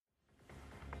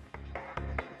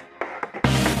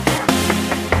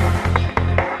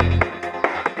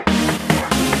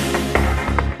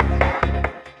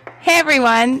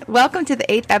everyone. Welcome to the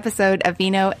 8th episode of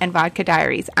Vino and Vodka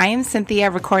Diaries. I am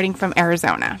Cynthia, recording from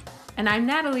Arizona. And I'm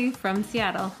Natalie from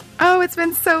Seattle. Oh, it's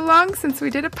been so long since we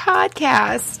did a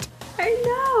podcast. I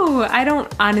know. I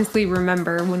don't honestly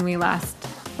remember when we last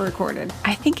recorded.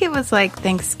 I think it was like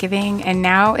Thanksgiving, and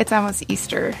now it's almost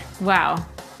Easter. Wow.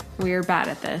 We are bad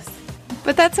at this.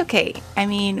 But that's okay. I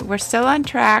mean, we're still on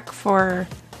track for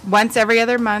once every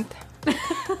other month.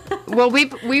 Well,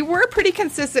 we were pretty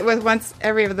consistent with once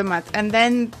every other month, and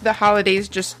then the holidays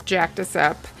just jacked us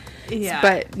up. Yeah.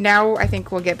 But now I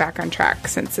think we'll get back on track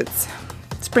since it's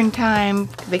springtime,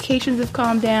 vacations have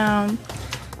calmed down.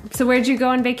 So where'd you go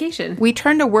on vacation? We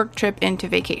turned a work trip into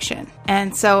vacation.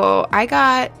 And so I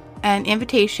got an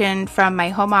invitation from my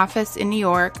home office in New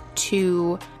York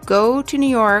to go to New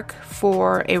York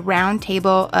for a round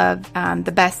table of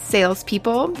the best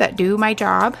salespeople that do my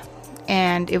job.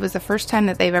 And it was the first time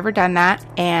that they've ever done that.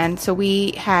 And so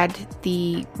we had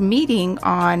the meeting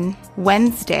on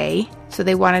Wednesday. So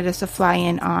they wanted us to fly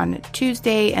in on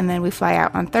Tuesday, and then we fly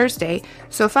out on Thursday.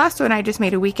 So Fausto and I just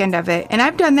made a weekend of it. And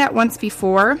I've done that once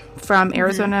before from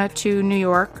Arizona to New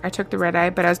York. I took the red eye,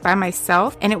 but I was by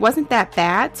myself. And it wasn't that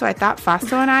bad. So I thought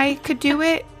Fausto and I could do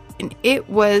it. And it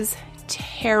was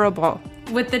terrible.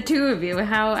 With the two of you,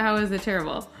 how is it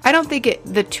terrible? I don't think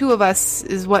the two of us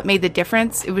is what made the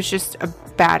difference. It was just a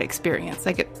bad experience.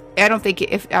 I don't think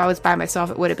if I was by myself,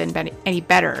 it would have been any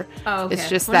better. Oh, okay. It's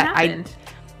just what that happened?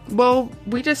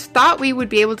 we just thought we would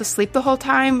be able to sleep the whole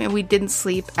time, and we didn't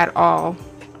sleep at all.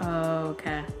 Oh,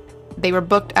 okay. They were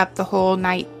booked up the whole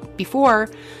night before,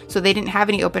 so they didn't have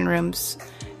any open rooms.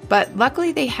 But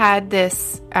luckily they had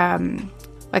this,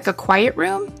 like a quiet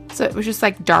room. So it was just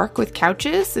like dark with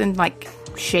couches and like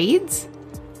shades.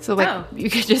 So like you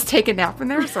could just take a nap in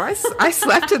there. So I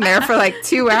slept in there for like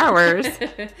 2 hours.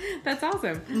 That's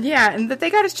awesome. Yeah, and they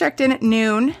got us checked in at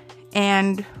noon,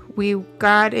 and we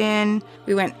got in.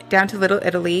 We went down to Little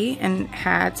Italy and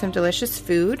had some delicious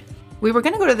food. We were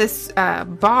going to go to this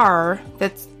bar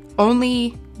that's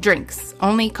only drinks,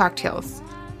 only cocktails.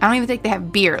 I don't even think they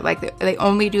have beer. Like they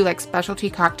only do like specialty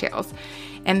cocktails.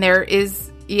 And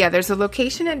there's a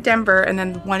location in Denver and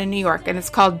then one in New York, and it's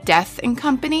called Death and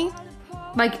Company.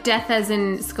 Like death as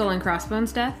in Skull and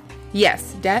Crossbones death?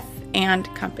 Yes, Death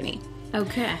and Company.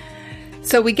 Okay.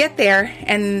 So we get there,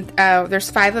 and there's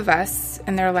 5 of us,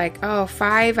 and they're like, oh,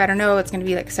 5? I don't know. It's going to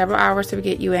be like several hours to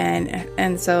get you in.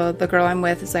 And so the girl I'm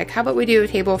with is like, how about we do a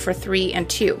table for 3 and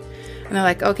 2? And they're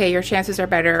like, okay, your chances are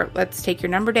better. Let's take your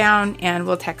number down, and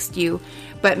we'll text you.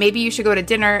 But maybe you should go to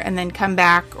dinner and then come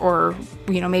back, or,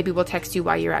 maybe we'll text you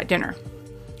while you're at dinner.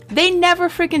 They never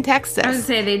freaking text us. I would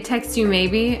say they'd text you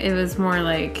maybe. It was more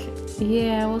like,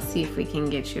 yeah, we'll see if we can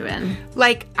get you in.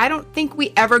 Like, I don't think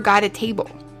we ever got a table.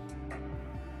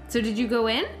 So did you go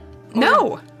in?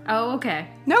 No. Oh, okay.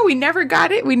 No, we never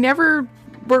got it. We never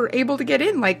were able to get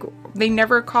in. Like, they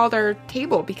never called our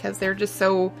table because they're just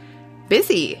so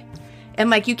busy. And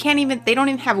like, they don't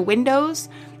even have windows.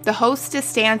 The hostess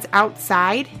stands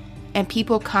outside, and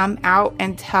people come out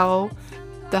and tell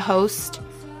the host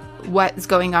what's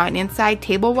going on inside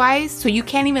table-wise. So you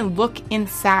can't even look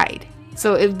inside.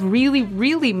 So it really,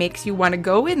 really makes you want to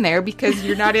go in there because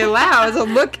you're not allowed to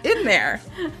look in there.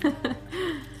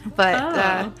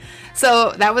 But,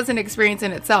 so that was an experience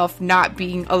in itself, not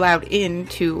being allowed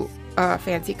into a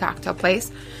fancy cocktail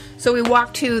place. So we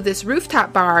walked to this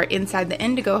rooftop bar inside the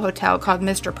Indigo Hotel called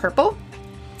Mr. Purple.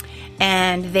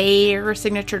 And their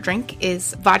signature drink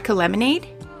is vodka lemonade.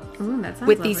 Ooh, that sounds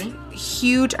with lovely. These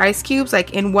huge ice cubes.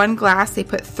 Like in one glass, they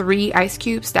put 3 ice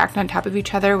cubes stacked on top of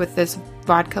each other with this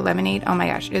vodka lemonade. Oh my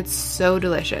gosh, it's so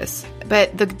delicious.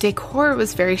 But the decor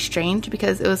was very strange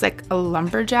because it was like a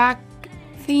lumberjack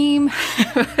theme.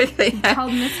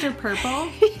 Called Mr. Purple?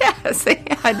 Yes,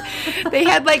 they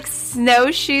had like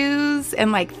snowshoes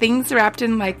and like things wrapped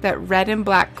in like that red and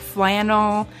black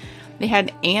flannel. They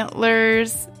had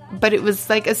antlers, but it was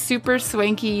like a super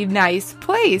swanky, nice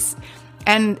place.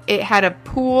 And it had a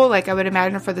pool, like I would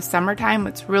imagine for the summertime.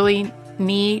 It's really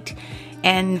neat.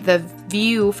 And the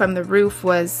view from the roof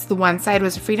was, the one side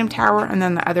was the Freedom Tower, and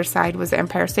then the other side was the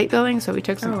Empire State Building. So we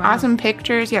took some awesome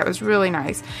pictures. Yeah, it was really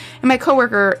nice. And my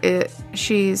coworker,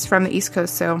 she's from the East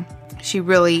Coast, so she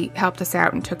really helped us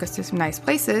out and took us to some nice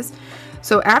places.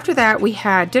 So after that, we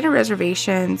had dinner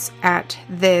reservations at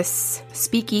this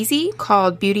speakeasy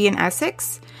called Beauty in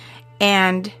Essex.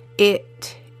 And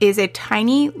it is a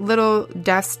tiny little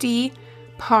dusty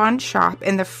pawn shop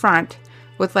in the front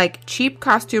with like cheap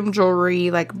costume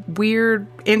jewelry, like weird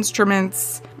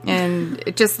instruments, and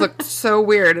it just looked so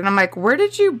weird. And I'm like, where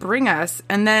did you bring us?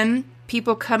 And then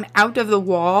people come out of the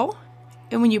wall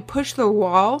and when you push the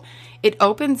wall, it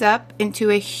opens up into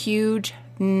a huge,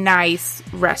 nice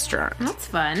restaurant. That's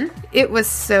fun. It was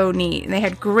so neat. And they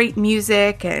had great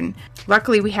music, and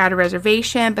luckily we had a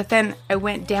reservation. But then I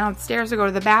went downstairs to go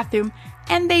to the bathroom,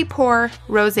 and they pour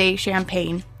rosé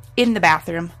champagne in the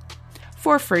bathroom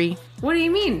for free. What do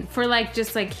you mean? For like,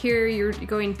 just like here you're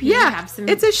going pee Yeah, and have some...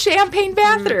 it's a champagne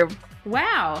bathroom.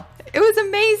 Wow. It was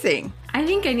amazing. I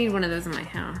think I need one of those in my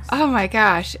house. Oh my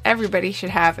gosh, everybody should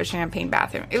have a champagne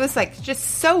bathroom. It was like just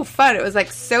so fun. It was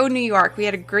like so New York. We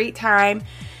had a great time.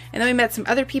 And then we met some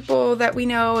other people that we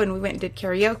know, and we went and did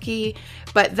karaoke.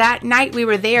 But that night we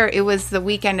were there, it was the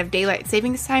weekend of daylight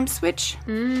savings time switch.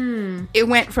 It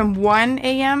went from 1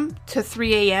 a.m. to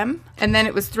 3 a.m. And then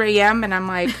it was 3 a.m. and I'm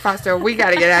like, Fausto, we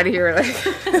got to get out of here.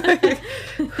 Like,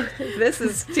 this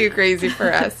is too crazy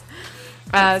for us.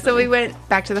 So we went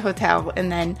back to the hotel, and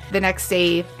then the next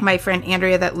day, my friend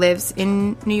Andrea that lives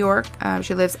in New York,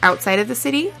 she lives outside of the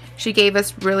city. She gave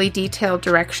us really detailed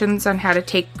directions on how to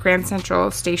take Grand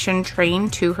Central Station train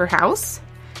to her house.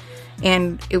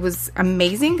 And it was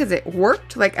amazing because it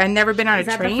worked. Like, I'd never been on a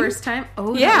train. Is that the first time?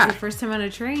 Oh, yeah. That was the first time on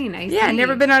a train. I see. Yeah, I'd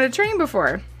never been on a train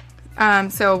before.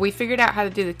 So we figured out how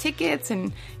to do the tickets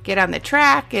and get on the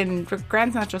track. And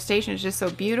Grand Central Station is just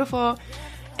so beautiful.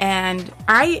 And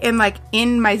I am like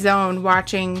in my zone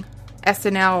watching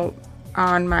SNL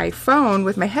on my phone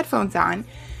with my headphones on.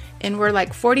 And we're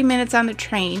like 40 minutes on the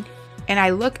train. And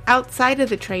I look outside of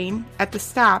the train at the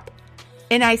stop.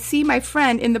 And I see my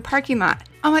friend in the parking lot.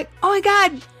 I'm like, oh my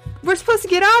God, we're supposed to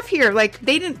get off here. Like,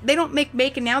 they don't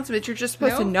make announcements. You're just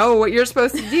supposed to know what you're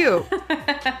supposed to do.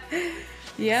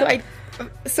 Yeah.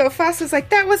 So Foss was like,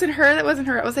 that wasn't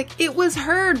her. I was like, it was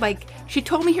her. Like, she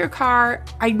told me her car.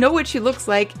 I know what she looks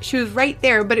like. She was right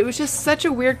there. But it was just such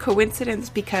a weird coincidence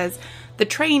because the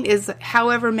train is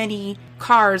however many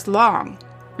cars long.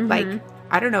 Mm-hmm. Like,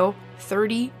 I don't know,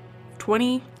 30,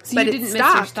 20. So but you didn't it miss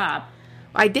your stop.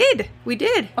 I did. We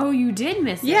did. Oh, you did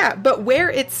miss it? Yeah, but where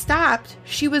it stopped,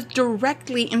 she was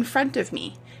directly in front of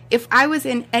me. If I was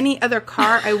in any other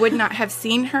car, I would not have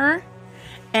seen her.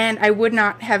 And I would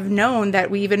not have known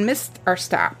that we even missed our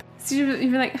stop. So you'd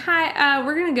be like, hi,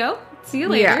 we're going to go. See you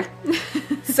later. Yeah.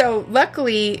 So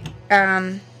luckily,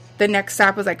 the next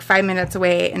stop was like 5 minutes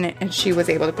away, and she was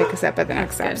able to pick us up at the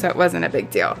next stop. So it wasn't a big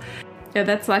deal. Yeah,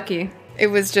 that's lucky. It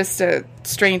was just a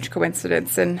strange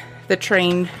coincidence. And the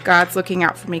train, God's looking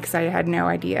out for me because I had no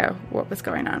idea what was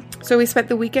going on. So we spent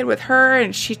the weekend with her,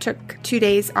 and she took 2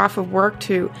 days off of work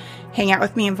to hang out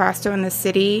with me and Vasto in the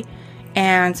city.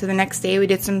 And so the next day we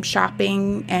did some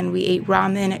shopping, and we ate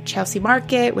ramen at Chelsea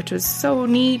Market, which was so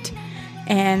neat.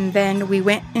 And then we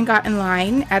went and got in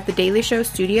line at the Daily Show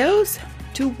Studios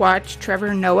to watch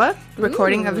Trevor Noah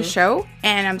recording of a show.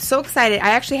 And I'm so excited.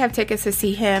 I actually have tickets to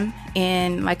see him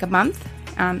in like a month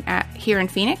here in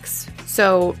Phoenix.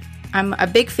 So I'm a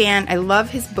big fan. I love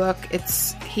his book.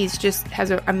 He's just has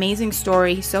an amazing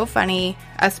story. He's so funny.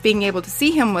 Us being able to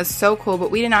see him was so cool,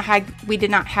 but we did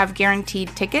not have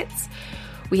guaranteed tickets.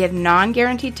 We had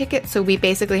non-guaranteed tickets, so we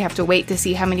basically have to wait to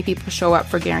see how many people show up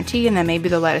for guarantee, and then maybe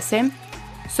they'll let us in.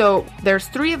 So there's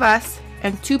 3 of us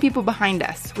and 2 people behind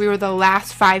us. We were the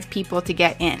last 5 people to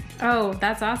get in. Oh,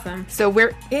 that's awesome. So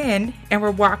we're in, and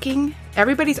we're walking.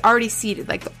 Everybody's already seated.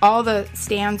 Like, all the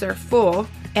stands are full,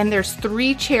 and there's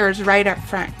 3 chairs right up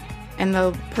front. And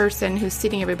the person who's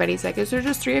sitting everybody's like, is there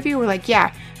just 3 of you? We're like,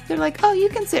 yeah. They're like, oh, you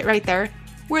can sit right there.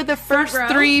 We're the first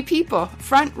 3 people.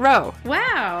 Front row.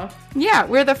 Wow. Yeah,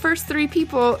 we're the first 3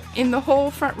 people in the whole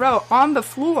front row on the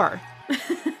floor.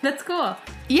 That's cool.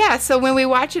 Yeah, so when we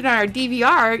watch it on our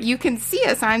DVR, you can see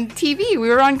us on TV. We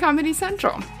were on Comedy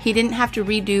Central. He didn't have to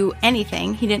redo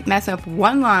anything. He didn't mess up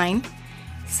one line.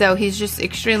 So he's just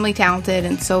extremely talented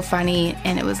and so funny.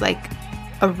 And it was like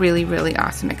a really, really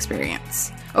awesome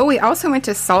experience. Oh, we also went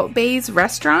to Salt Bay's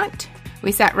restaurant.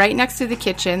 We sat right next to the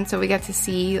kitchen, so we got to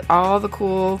see all the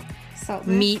cool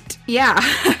meat. Yeah.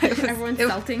 Everyone's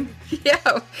salting.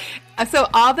 Yeah. So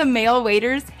all the male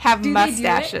waiters have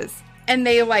mustaches. And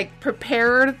they, like,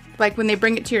 prepared, like, when they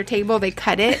bring it to your table, they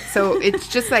cut it. So it's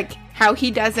just, like, how he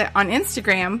does it on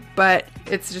Instagram, but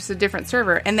it's just a different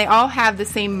server. And they all have the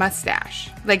same mustache.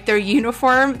 Like, their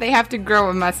uniform, they have to grow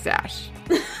a mustache.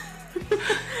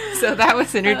 So that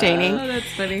was entertaining. Oh,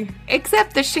 that's funny.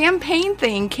 Except the champagne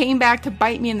thing came back to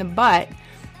bite me in the butt.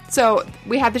 So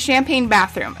we had the champagne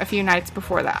bathroom a few nights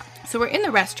before that. So we're in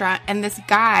the restaurant, and this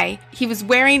guy, he was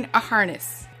wearing a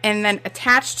harness. And then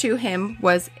attached to him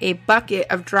was a bucket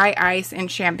of dry ice and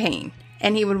champagne.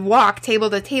 And he would walk table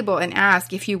to table and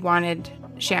ask if you wanted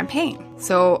champagne.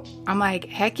 So I'm like,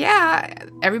 heck yeah,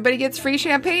 everybody gets free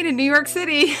champagne in New York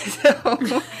City. So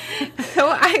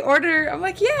I order, I'm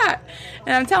like, yeah.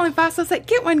 And I'm telling Fausto's like,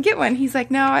 get one. He's like,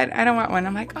 no, I don't want one.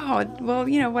 I'm like, oh, well,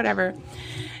 whatever.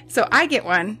 So I get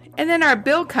one. And then our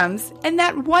bill comes, and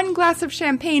that one glass of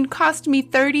champagne cost me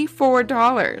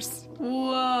 $34.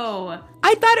 Whoa.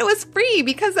 I thought it was free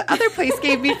because the other place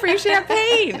gave me free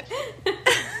champagne.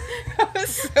 I was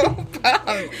so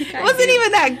bummed. It wasn't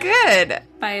even that good.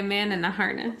 By a man in a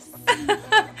harness.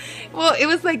 Well, it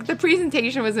was like the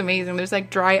presentation was amazing. There's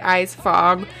like dry ice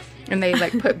fog, and they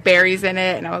like put berries in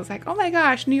it. And I was like, oh my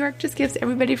gosh, New York just gives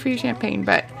everybody free champagne.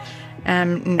 But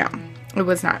no, it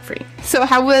was not free. So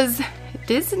how was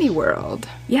Disney World?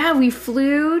 Yeah, we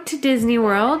flew to Disney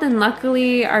World, and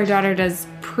luckily our daughter does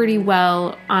pretty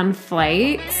well on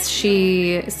flights.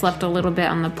 She slept a little bit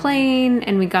on the plane,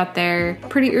 and we got there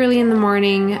pretty early in the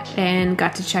morning and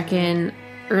got to check in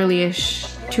early-ish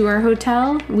to our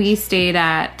hotel. We stayed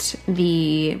at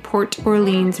the Port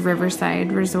Orleans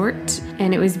Riverside Resort,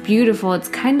 and it was beautiful. It's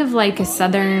kind of like a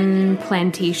southern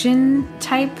plantation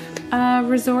type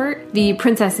resort. The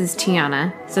princess is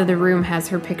Tiana, so the room has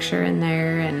her picture in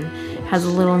there and has a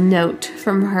little note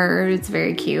from her. It's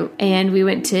very cute. And we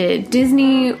went to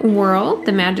Disney World,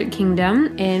 the Magic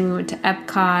Kingdom, and we went to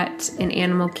Epcot and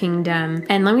Animal Kingdom.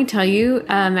 And let me tell you,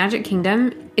 Magic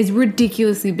Kingdom is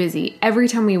ridiculously busy. Every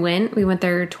time we went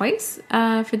there twice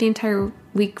for the entire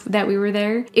week that we were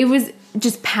there. It was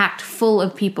just packed full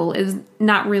of people. It was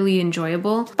not really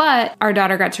enjoyable, but our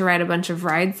daughter got to ride a bunch of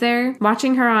rides there.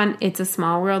 Watching her on It's a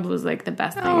Small World was like the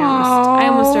best thing. I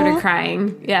almost started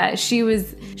crying. Yeah, she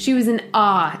was in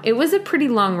awe. It was a pretty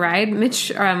long ride.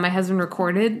 Mitch, my husband,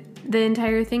 recorded the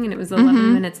entire thing, and it was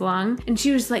 11 minutes long. And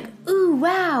she was like, ooh,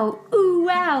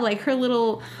 wow, like her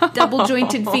little double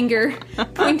jointed finger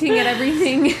pointing at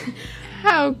everything.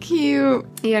 How cute.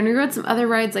 Yeah, and we rode some other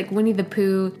rides like Winnie the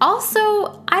Pooh.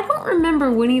 Also, I don't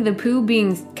remember Winnie the Pooh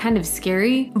being kind of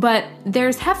scary, but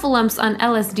there's heffalumps on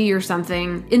LSD or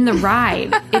something in the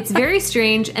ride. It's very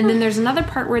strange. And then there's another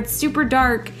part where it's super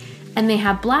dark and they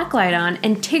have blacklight on,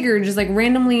 and Tigger just like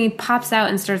randomly pops out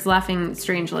and starts laughing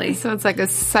strangely. So it's like a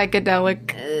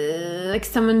psychedelic, like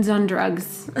someone's on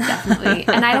drugs, definitely.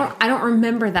 And I don't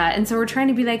remember that. And so we're trying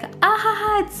to be like, ah ha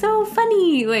ha, it's so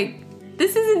funny. Like,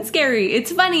 this isn't scary.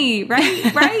 It's funny,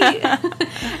 right? Right?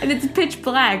 And it's pitch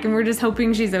black, and we're just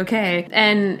hoping she's okay.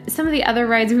 And some of the other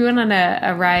rides, we went on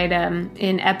a ride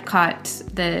in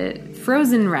Epcot, the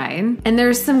Frozen ride, and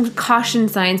there's some caution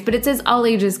signs, but it says all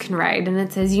ages can ride, and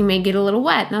it says you may get a little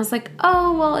wet. And I was like,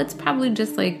 oh, well, it's probably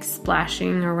just like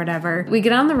splashing or whatever. We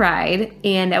get on the ride,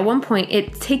 and at one point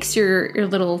it takes your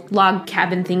little log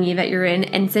cabin thingy that you're in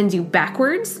and sends you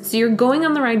backwards. So you're going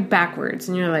on the ride backwards,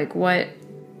 and you're like,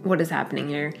 what is happening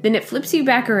here? Then it flips you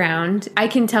back around. I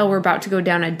can tell we're about to go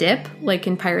down a dip, like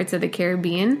in Pirates of the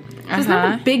Caribbean. It's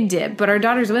not a big dip, but our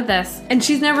daughter's with us, and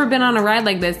she's never been on a ride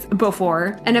like this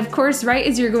before. And of course, right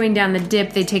as you're going down the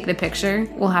dip, they take the picture.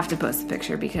 We'll have to post the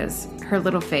picture because her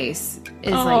little face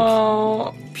is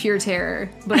like pure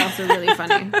terror, but also really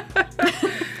funny.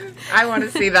 I want to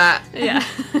see that. Yeah.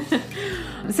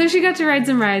 So she got to ride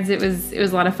some rides. It was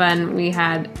a lot of fun. We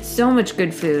had so much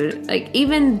good food. Like,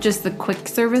 even just the quick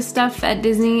service stuff at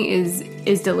Disney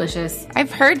is delicious.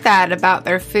 I've heard that about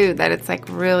their food, that it's like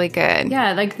really good.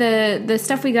 Yeah, like the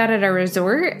stuff we got at our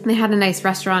resort, they had a nice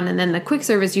restaurant, and then the quick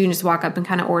service, you can just walk up and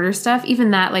kind of order stuff.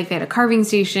 Even that, like, they had a carving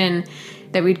station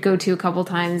that we'd go to a couple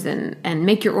times and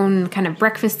make your own kind of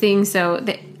breakfast thing. So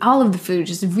all of the food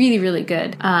just really, really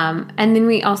good. And then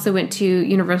we also went to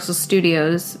Universal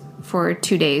Studios for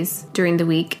 2 days during the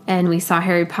week, and we saw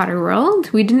Harry Potter World.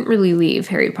 We didn't really leave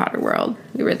Harry Potter World.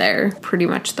 We were there pretty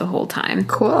much the whole time.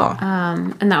 Cool.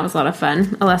 And that was a lot of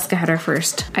fun. Alaska had our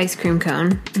first ice cream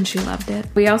cone, and she loved it.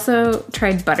 We also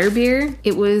tried butterbeer.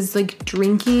 It was like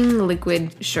drinking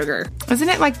liquid sugar. Isn't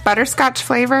it like butterscotch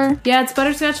flavor? Yeah, it's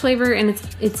butterscotch flavor, and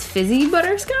it's fizzy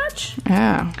butterscotch.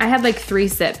 Oh. I had like 3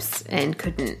 sips and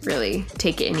couldn't really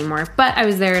take it anymore, but I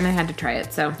was there and I had to try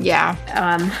it, so. Yeah.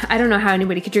 I don't know how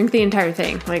anybody could drink the entire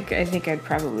thing. Like, I think I'd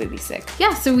probably be sick.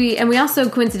 Yeah, so we also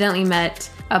coincidentally met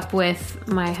up with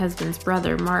my husband's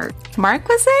brother, Mark. Mark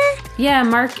was there? Yeah,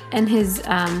 Mark and his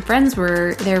friends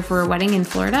were there for a wedding in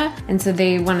Florida, and so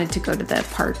they wanted to go to the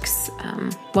parks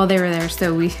while they were there,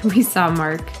 so we saw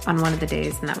Mark on one of the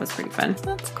days, and that was pretty fun.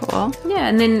 That's cool. Yeah,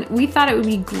 and then we thought it would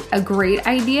be a great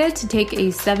idea to take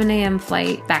a 7 a.m.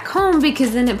 flight back home,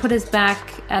 because then it put us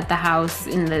back at the house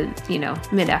in the,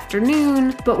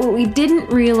 mid-afternoon. But what we didn't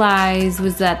realize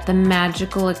was that the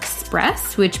Magical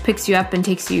Express, which picks you up and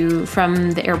takes you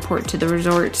from the the airport to the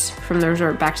resort, from the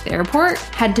resort back to the airport,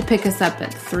 had to pick us up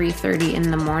at 3:30 in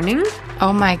the morning.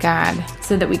 Oh my God.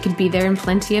 So that we could be there in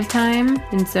plenty of time.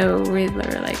 And so we were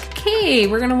like, okay,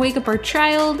 we're going to wake up our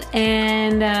child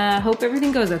and hope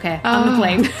everything goes okay on the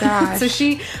plane. Gosh.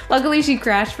 So luckily she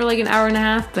crashed for like an hour and a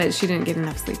half, but she didn't get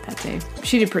enough sleep that day.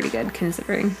 She did pretty good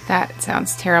considering. That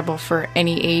sounds terrible for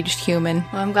any aged human.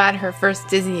 Well, I'm glad her first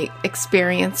Disney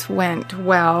experience went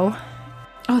well.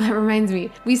 Oh, that reminds me.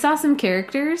 We saw some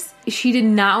characters. She did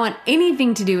not want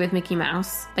anything to do with Mickey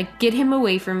Mouse. Like, get him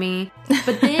away from me.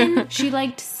 But then she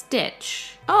liked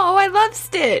Stitch. Oh, I love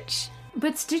Stitch.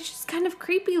 But Stitch is kind of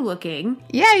creepy looking.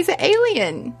 Yeah, he's an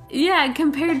alien. Yeah,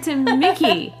 compared to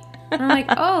Mickey. And I'm like,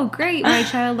 oh, great. My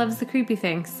child loves the creepy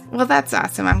things. Well, that's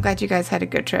awesome. I'm glad you guys had a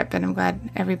good trip, and I'm glad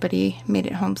everybody made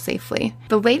it home safely.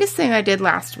 The latest thing I did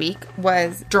last week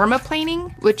was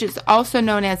dermaplaning, which is also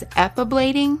known as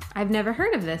epiblading. I've never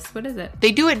heard of this. What is it?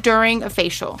 They do it during a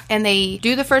facial, and they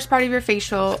do the first part of your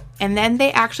facial, and then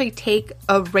they actually take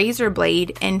a razor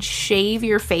blade and shave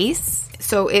your face.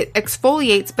 So it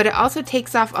exfoliates, but it also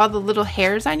takes off all the little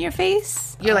hairs on your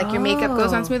face. Your makeup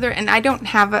goes on smoother. And I don't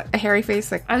have a hairy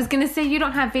face. I was going to say, you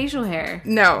don't have facial hair.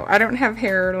 No, I don't have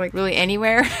hair really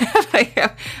anywhere.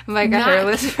 I'm a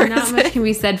hairless person. Not much can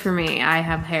be said for me. I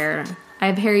have hair. I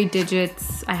have hairy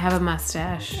digits. I have a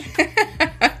mustache.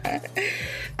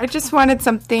 I just wanted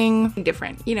something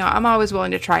different. I'm always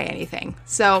willing to try anything.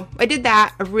 So I did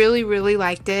that. I really, really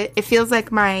liked it. It feels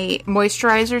like my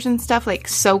moisturizers and stuff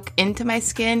soak into my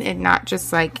skin and not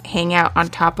just hang out on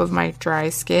top of my dry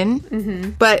skin.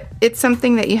 Mm-hmm. But it's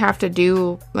something that you have to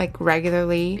do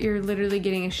regularly. You're literally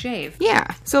getting a shave.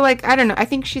 Yeah. So I don't know. I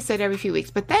think she said every few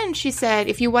weeks. But then she said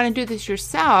if you want to do this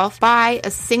yourself, buy a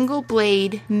single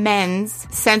blade men's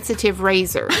sensitive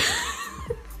razor.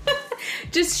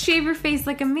 Just shave your face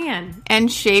like a man.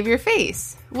 And shave your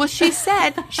face. Well, she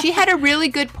said, she had a really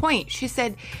good point. She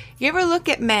said, you ever look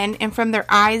at men and from their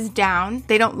eyes down,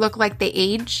 they don't look like they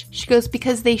age? She goes,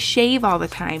 because they shave all the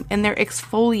time and they're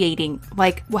exfoliating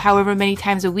however many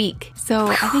times a week. So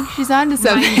I think she's onto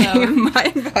something.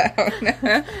 Mind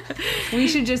blown. We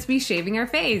should just be shaving our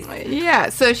face. Yeah.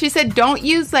 So she said, don't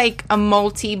use a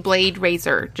multi-blade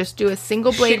razor. Just do a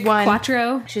single blade one.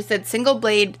 Quattro. She said single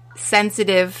blade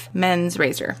sensitive men's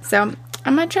razor. So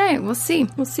I'm gonna try it. We'll see.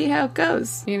 We'll see how it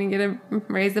goes. You're gonna get a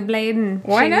razor blade and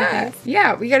why not?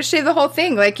 Yeah, we gotta shave the whole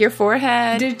thing, your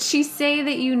forehead. Did she say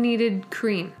that you needed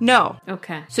cream? No.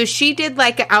 Okay. So she did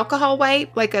an alcohol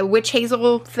wipe, a witch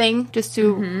hazel thing, just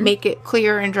to make it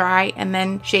clear and dry, and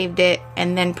then shaved it,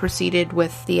 and then proceeded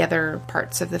with the other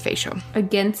parts of the facial.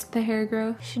 Against the hair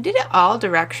growth? She did it all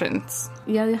directions.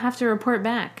 Yeah, you'll have to report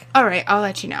back. All right, I'll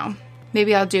let you know.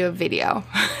 Maybe I'll do a video.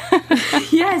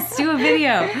 Yes, do a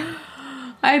video.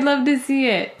 I'd love to see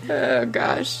it. Oh,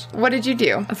 gosh. What did you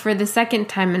do? For the second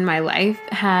time in my life,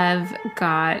 have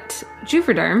got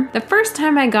Juvederm. The first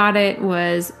time I got it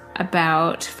was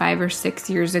about 5 or 6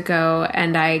 years ago,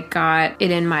 and I got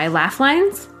it in my laugh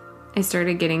lines. I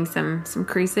started getting some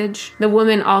creasage. The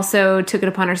woman also took it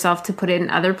upon herself to put it in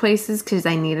other places because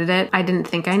I needed it. I didn't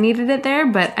think I needed it there,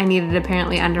 but I needed it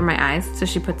apparently under my eyes, so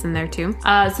she puts in there too.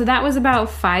 So that was about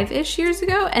 5-ish years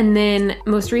ago, and then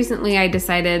most recently I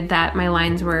decided that my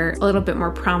lines were a little bit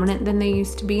more prominent than they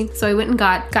used to be. So I went and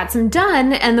got some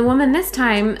done, and the woman this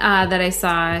time that I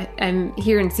saw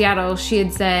here in Seattle, she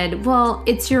had said, well,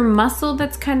 it's your muscle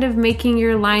that's kind of making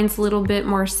your lines a little bit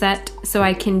more set, so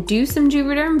I can do some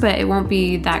Juvederm, but it won't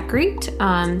be that great.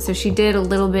 So she did a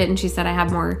little bit and she said, I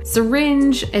have more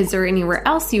syringe. Is there anywhere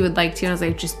else you would like to? And I was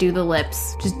like, just do the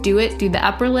lips. Just do it. Do the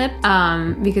upper lip.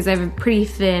 Because I have a pretty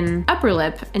thin upper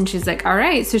lip. And she's like, all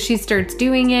right. So she starts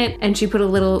doing it and she put a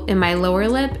little in my lower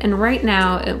lip. And right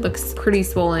now it looks pretty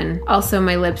swollen. Also,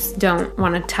 my lips don't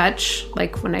want to touch.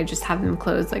 When I just have them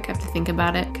closed, I have to think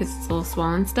about it because it's a little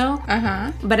swollen still.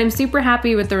 Uh-huh. But I'm super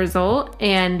happy with the result.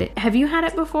 And have you had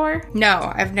it before?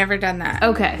 No, I've never done that.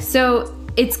 Okay. So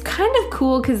it's kind of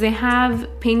cool because they have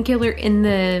painkiller in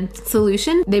the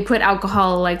solution. They put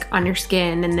alcohol on your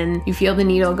skin and then you feel the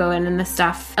needle go in and the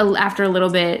stuff. After a little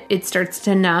bit, it starts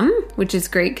to numb, which is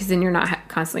great because then you're not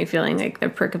constantly feeling the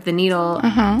prick of the needle.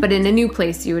 Uh-huh. But in a new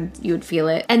place, you would feel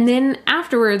it. And then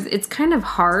afterwards, it's kind of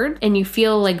hard and you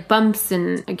feel bumps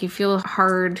and you feel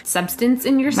hard substance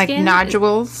in your skin. Like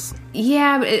nodules?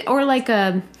 Yeah, or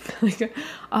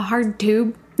a hard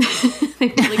tube.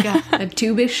 A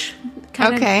tube-ish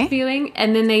kind of feeling.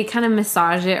 And then they kind of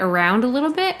massage it around a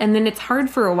little bit, and then it's hard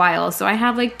for a while. So I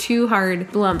have like 2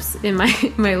 hard lumps in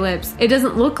my lips. It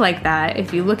doesn't look like that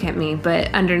if you look at me,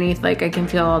 but underneath, like, I can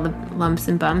feel all the lumps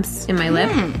and bumps in my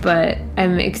lip. But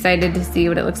I'm excited to see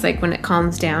what it looks like when it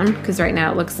calms down, because right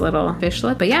now it looks a little fish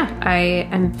lip. But yeah,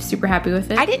 I'm super happy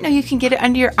with it. I didn't know you can get it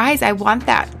under your eyes. I want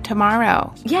that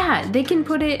tomorrow. Yeah, they can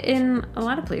put it in a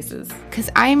lot of places. Because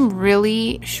I'm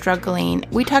really struggling.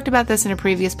 We talked about this in a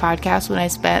previous podcast when I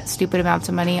spent stupid amounts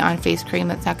of money on face cream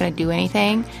that's not going to do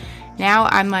anything. Now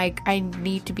I'm like, I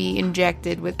need to be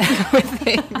injected with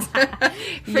things.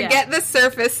 Forget the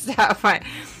surface stuff.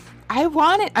 I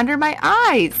want it under my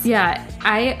eyes. Yeah,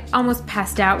 I almost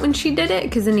passed out when she did it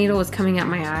because the needle was coming out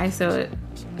my eye, so it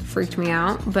freaked me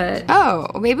out. But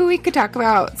maybe we could talk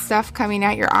about stuff coming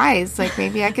out your eyes. Like,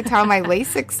 maybe I could tell my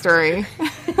LASIK story.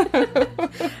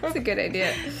 That's a good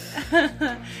idea.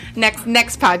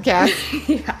 Next podcast.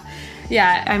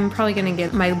 Yeah, I'm probably going to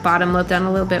get my bottom lip done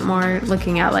a little bit more,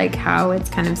 looking at like how it's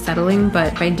kind of settling.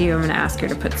 But if I do, I'm going to ask her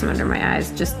to put some under my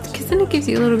eyes, just because then it gives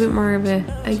you a little bit more of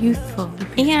a youthful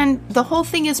appearance. And the whole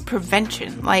thing is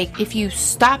prevention. Like, if you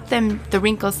stop the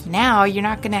wrinkles now, you're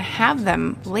not going to have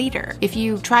them later. If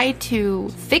you try to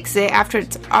fix it after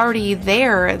it's already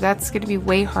there, that's going to be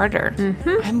way harder.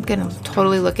 I'm going to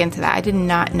totally look into that. I did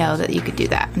not know that you could do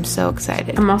that. I'm so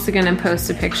excited. I'm also going to post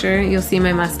a picture. You'll see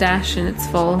my mustache in its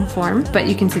full form. But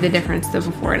you can see the difference, the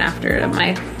before and after of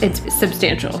it's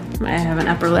substantial. I have an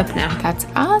upper lip now. That's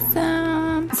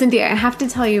awesome. Cynthia, I have to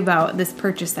tell you about this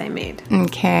purchase I made.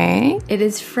 Okay. It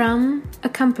is from a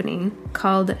company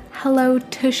called Hello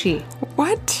Tushy.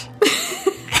 What?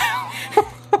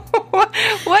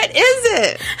 What is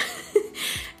it?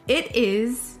 It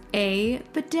is a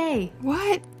bidet.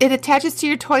 What? It attaches to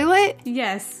your toilet?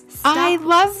 Yes. I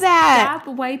love that.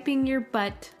 Stop wiping your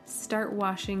butt. Start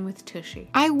washing with Tushy.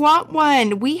 I want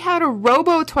one. We had a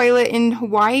robo toilet in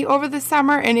Hawaii over the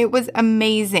summer, and it was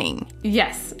amazing.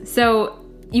 Yes. So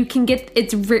you can get,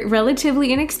 it's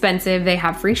relatively inexpensive. They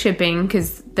have free shipping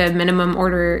because the minimum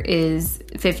order is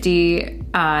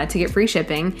 $50 to get free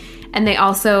shipping. And they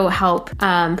also help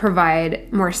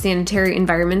provide more sanitary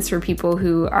environments for people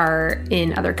who are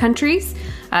in other countries.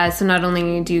 So not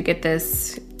only do you get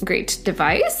this great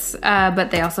device, but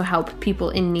they also help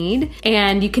people in need.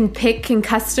 And you can pick and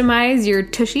customize your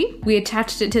Tushy. We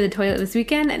attached it to the toilet this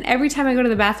weekend, and every time I go to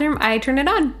the bathroom, I turn it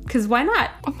on, because why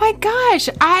not? Oh my gosh,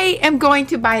 I am going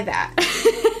to buy that.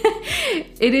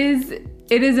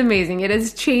 It is amazing. It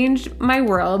has changed my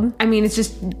world. I mean, it's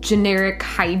just generic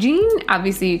hygiene.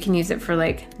 Obviously, you can use it for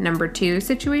like number 2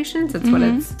 situations. That's what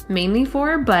it's mainly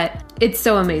for, but it's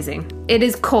so amazing. It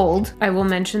is cold. I will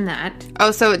mention that.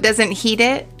 Oh, so it doesn't heat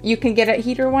it? You can get a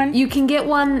heater one? You can get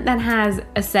one that has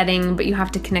a setting, but you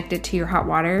have to connect it to your hot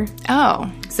water.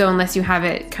 Oh. So unless you have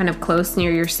it kind of close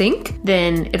near your sink,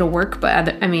 then it'll work.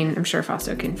 But I'm sure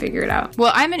Fausto can figure it out.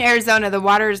 Well, I'm in Arizona. The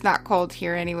water is not cold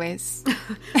here anyways.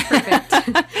 Perfect.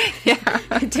 Yeah.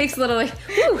 It takes a little like,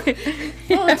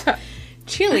 well, it's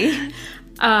chilly.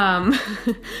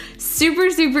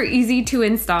 Super, super easy to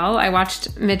install. I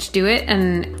watched Mitch do it,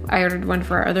 and I ordered one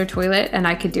for our other toilet, and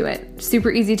I could do it.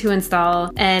 Super easy to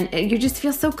install, and you just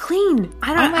feel so clean.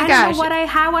 I don't know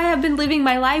how I have been living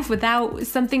my life without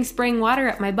something spraying water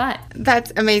at my butt.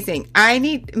 That's amazing.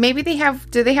 Do they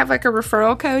have like a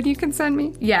referral code you can send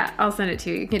me? Yeah, I'll send it to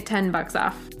you. You get $10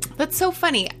 off. That's so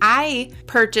funny. I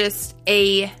purchased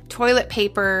a toilet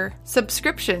paper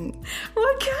subscription.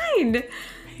 What kind?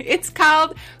 It's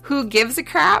called Who Gives a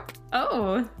Crap?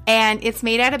 Oh. And it's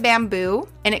made out of bamboo.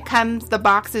 And the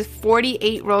box is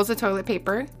 48 rolls of toilet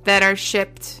paper that are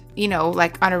shipped,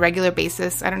 like on a regular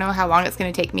basis. I don't know how long it's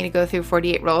going to take me to go through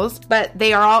 48 rolls. But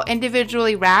they are all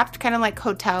individually wrapped, kind of like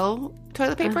hotel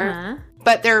toilet paper. Uh-huh.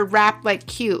 But they're wrapped like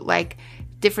cute, like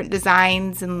different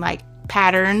designs and like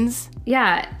patterns.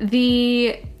 Yeah,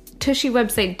 the Tushy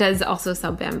website does also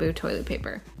sell bamboo toilet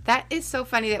paper. That is so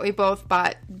funny that we both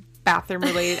bought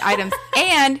bathroom-related items,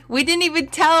 and we didn't even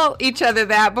tell each other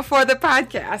that before the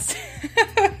podcast.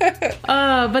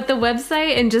 But the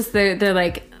website and just they're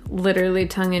like literally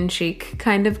tongue-in-cheek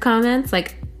kind of comments,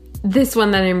 like this one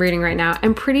that I'm reading right now,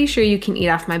 I'm pretty sure you can eat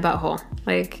off my butthole.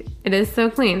 Like, it is so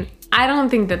clean. I don't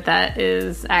think that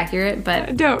is accurate, but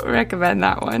I don't recommend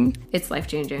that one. It's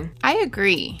life-changing. I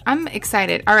agree. I'm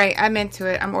excited. All right, I'm into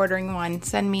it. I'm ordering one.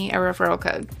 Send me a referral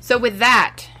code. So with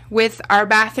that, with our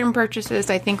bathroom purchases,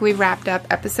 I think we've wrapped up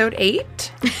episode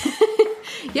 8.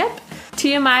 Yep.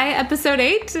 TMI episode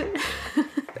 8.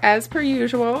 As per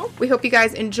usual. We hope you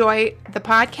guys enjoy the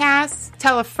podcast.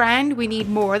 Tell a friend. We need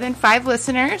more than 5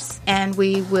 listeners. And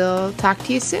we will talk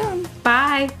to you soon.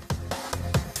 Bye.